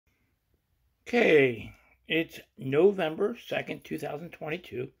Okay, it's November 2nd,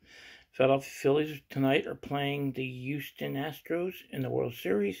 2022. Philadelphia Phillies tonight are playing the Houston Astros in the World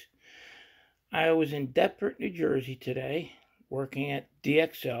Series. I was in Deptford, New Jersey today, working at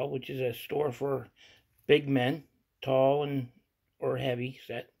DXL, which is a store for big men, tall and or heavy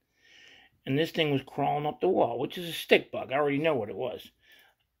set. And this thing was crawling up the wall, which is a stick bug. I already know what it was.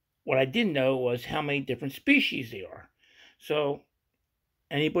 What I didn't know was how many different species there are. So,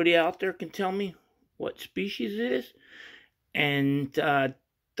 anybody out there can tell me what species it is? And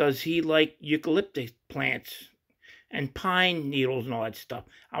does he like eucalyptus plants and pine needles and all that stuff?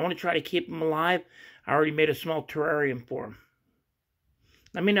 I want to try to keep him alive. I already made a small terrarium for him.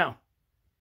 Let me know.